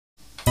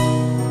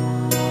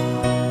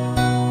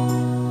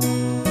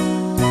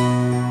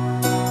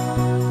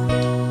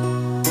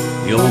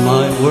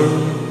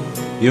world,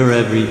 you're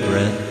every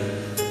breath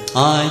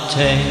I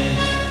take.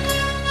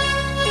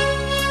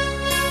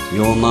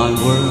 You're my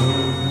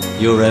world,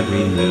 you're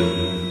every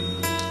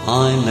move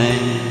I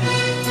make.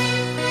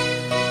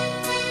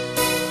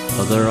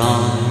 Other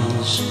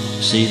eyes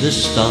see the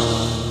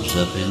stars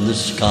up in the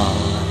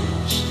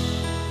skies,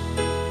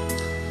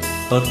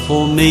 but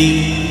for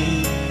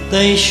me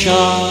they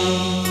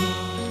shine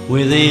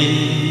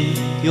within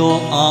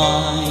your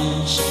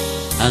eyes,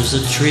 as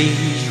the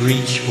trees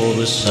reach for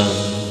the sun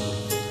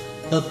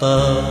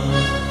above.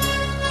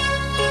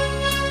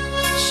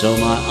 So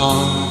my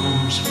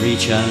arms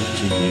reach out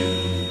to you,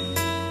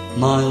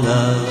 my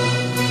love.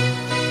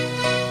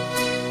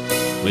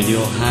 With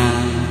your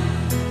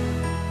hand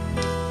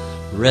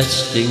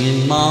resting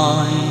in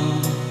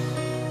mine,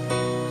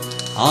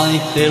 I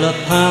feel a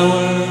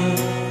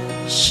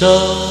power so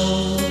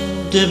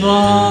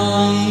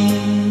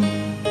divine.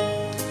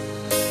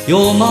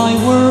 You're my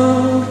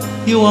world,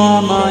 you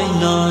are my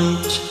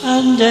night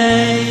and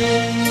day.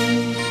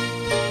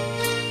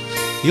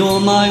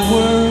 You're my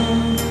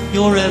world,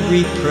 you're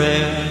every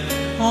prayer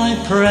I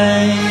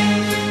pray.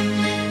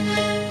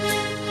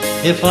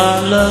 If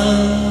our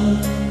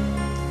love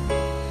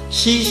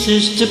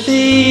ceases to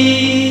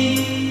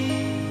be,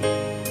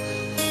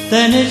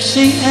 then it's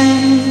the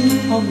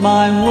end of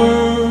my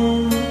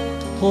world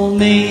for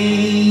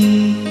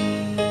me.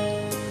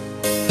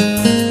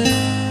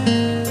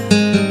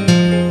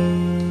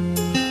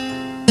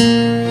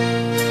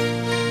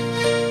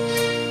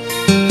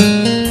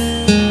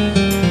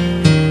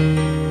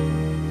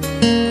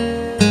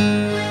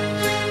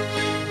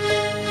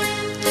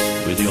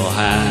 With your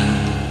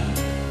hand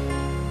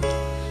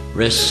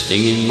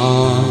resting in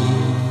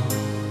mine,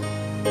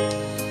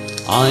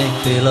 I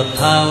feel a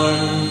power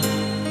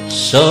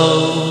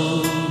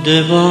so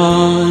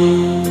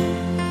divine.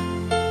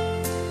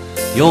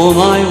 You're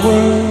my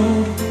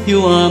world,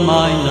 you are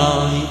my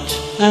night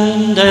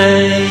and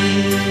day.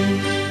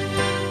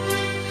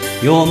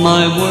 You're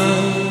my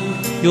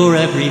world, you're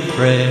every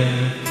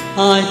prayer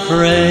I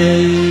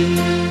pray.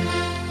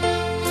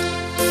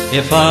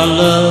 If our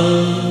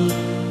love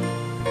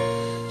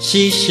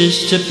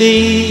ceases to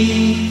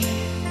be,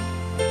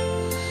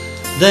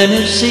 then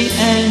it's the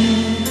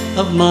end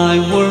of my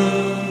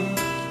world,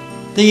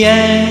 the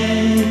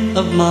end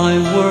of my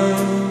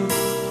world,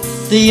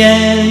 the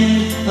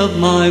end of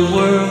my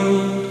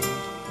world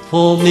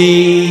for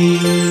me.